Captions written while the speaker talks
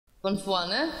Von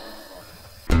vorne.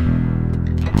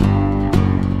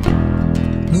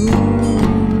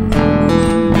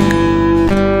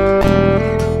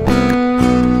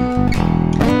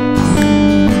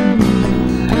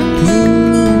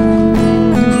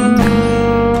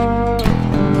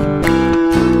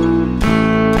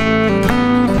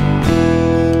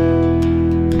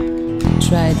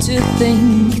 Try to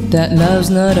think that love's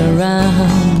not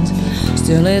around,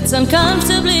 still it's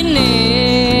uncomfortably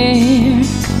near.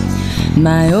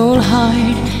 My old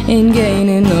heart ain't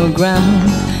gaining no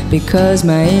ground, because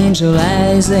my angel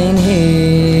eyes ain't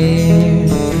here.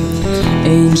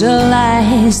 Angel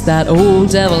eyes that old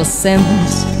devil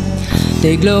sends,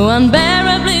 they glow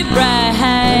unbearably bright.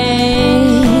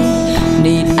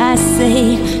 Need I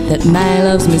say that my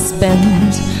love's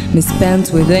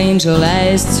misspent with angel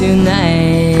eyes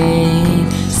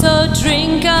tonight? So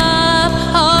drink up,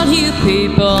 all you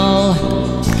people,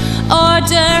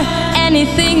 order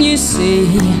anything you see.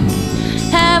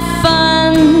 Have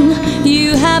fun,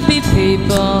 you happy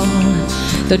people,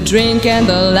 the drink and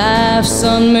the laughs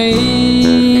on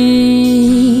me.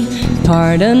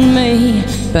 Pardon me,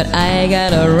 but I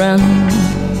gotta run.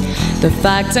 The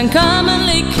facts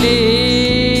uncommonly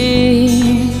clear.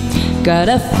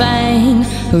 Gotta find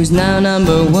who's now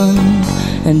number one,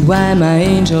 and why my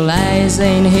angel eyes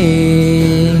ain't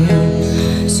here.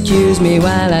 Excuse me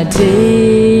while I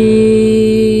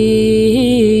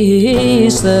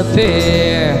disappear.